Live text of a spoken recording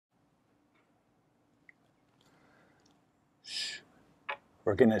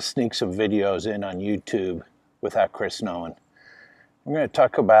we're going to sneak some videos in on YouTube without Chris knowing. We're going to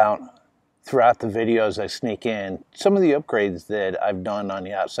talk about, throughout the videos I sneak in, some of the upgrades that I've done on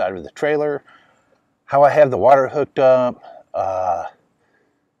the outside of the trailer, how I have the water hooked up.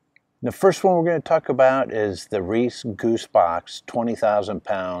 The first one we're going to talk about is the Reese Goose Box 20,000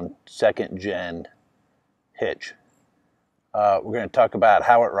 pound 2nd gen hitch. We're going to talk about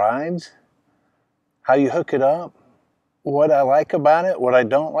how it rides, how you hook it up, what I like about it, what I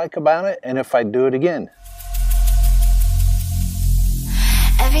don't like about it, and if I do it again.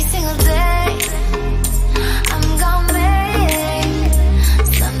 Every single day, I'm gonna make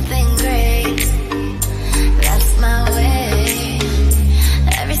something great. That's my way.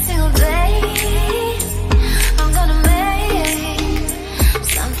 Every single day, I'm gonna make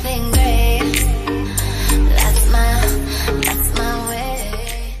something great. That's my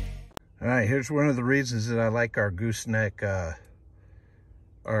way. All right, here's one of the reasons that I like our gooseneck,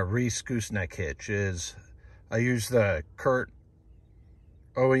 our Reese gooseneck hitch is I use the Kurt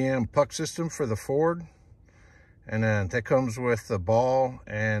OEM puck system for the Ford, and then that comes with the ball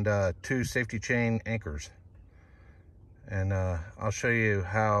and 2 safety chain anchors. And I'll show you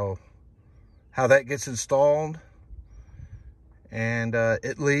how that gets installed. And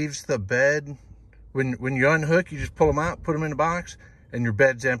it leaves the bed, when you unhook, you just pull them out, put them in the box, and your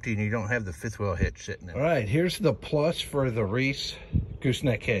bed's empty and you don't have the 5th wheel hitch sitting there. All right, here's the plus for the Reese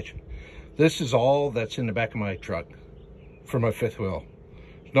gooseneck hitch. This is all that's in the back of my truck for my 5th wheel.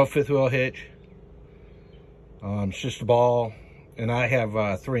 No 5th wheel hitch. It's just a ball, and I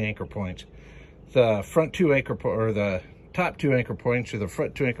have 3 anchor points. The front 2 anchor or the top 2 anchor points, or the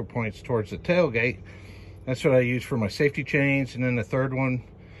front 2 anchor points towards the tailgate. That's what I use for my safety chains, and then the 3rd one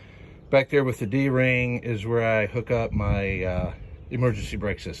back there with the D-ring is where I hook up my emergency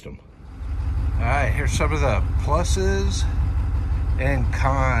brake system. All right, here's some of the pluses and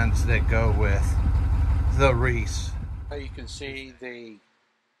cons that go with the Reese. You can see the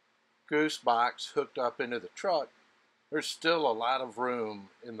Goose Box hooked up into the truck. There's still a lot of room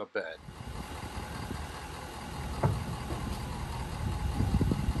in the bed.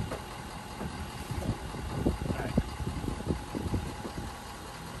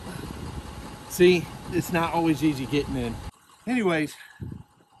 See, it's not always easy getting in. Anyways,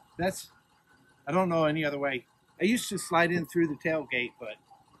 I don't know any other way. I used to slide in through the tailgate, but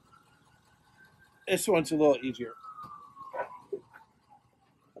this one's a little easier.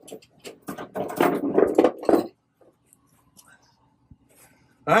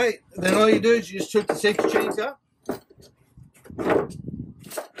 All right, then all you do is you just took the safety chains up.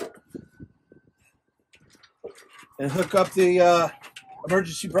 And hook up the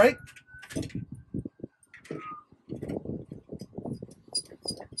emergency brake.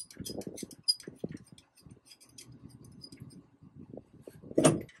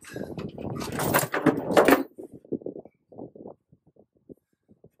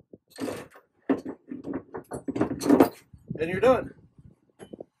 And you're done.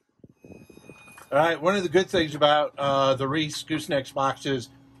 All right, one of the good things about the Reese Gooseneck box is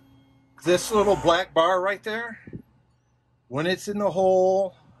this little black bar right there. When it's in the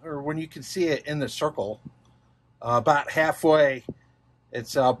hole, or when you can see it in the circle, about halfway,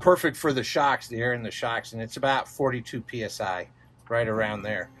 it's perfect for the shocks, the air in the shocks, and it's about 42 PSI, right around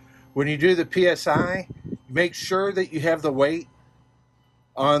there. When you do the PSI, make sure that you have the weight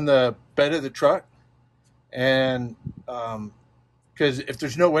on the bed of the truck, and because if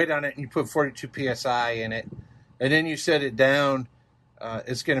there's no weight on it and you put 42 PSI in it, and then you set it down,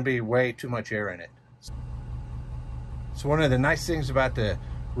 it's going to be way too much air in it. So one of the nice things about the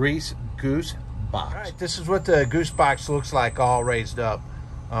Reese Goose Box. All right, this is what the Goose Box looks like all raised up.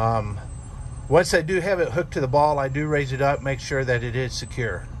 Once I do have it hooked to the ball, I do raise it up, make sure that it is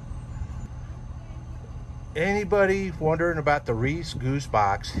secure. Anybody wondering about the Reese Goose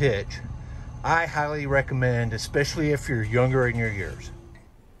Box hitch, I highly recommend, especially if you're younger in your years.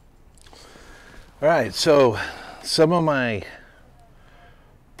 All right, so some of my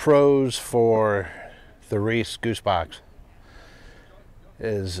pros for the Reese Goose Box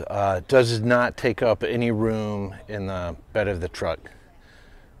is does not take up any room in the bed of the truck.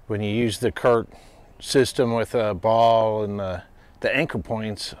 When you use the Kurt system with a ball and the anchor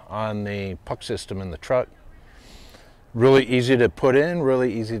points on the puck system in the truck, really easy to put in,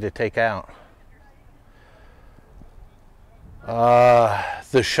 really easy to take out.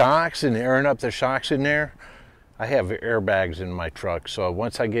 The shocks and airing up the shocks in there, I have airbags in my truck, so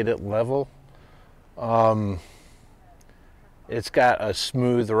once I get it level, it's got a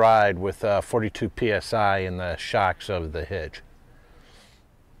smooth ride with 42 PSI in the shocks of the hitch.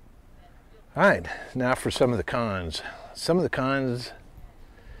 All right, now for some of the cons. Some of the cons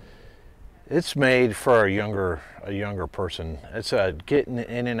It's made for a younger person. It's getting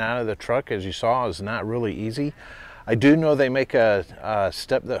in and out of the truck, as you saw, is not really easy. I do know they make a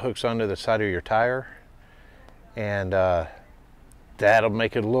step that hooks onto the side of your tire, and that'll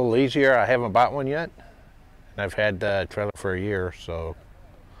make it a little easier. I haven't bought one yet, and I've had the trailer for a year, so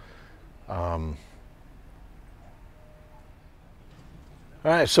all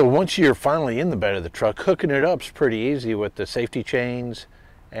right, so once you're finally in the bed of the truck, hooking it up is pretty easy with the safety chains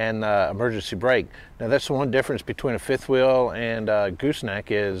and the emergency brake. Now that's the one difference between a fifth wheel and a gooseneck,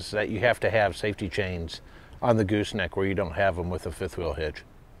 is that you have to have safety chains on the gooseneck where you don't have them with a fifth wheel hitch.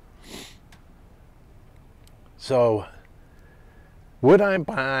 So would I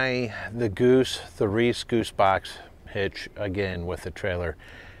buy the Reese Goose Box Hitch again with the trailer?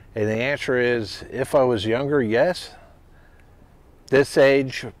 And the answer is, if I was younger, yes. This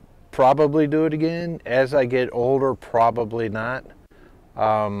age, probably do it again. As I get older, probably not.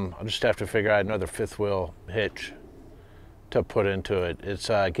 I'll just have to figure out another fifth wheel hitch to put into it. It's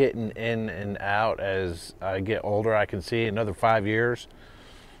getting in and out as I get older. I can see another 5 years.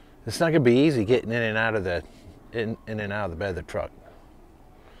 It's not going to be easy getting in and out of the bed of the truck.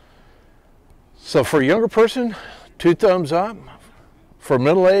 So for a younger person, 2 thumbs up. For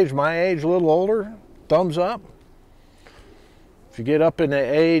middle age, my age, a little older, thumbs up. If you get up in the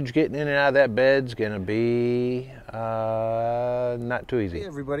age, getting in and out of that bed's going to be not too easy. Hey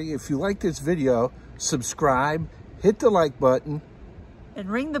everybody, if you like this video, subscribe, hit the like button. And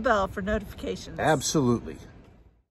ring the bell for notifications. Absolutely.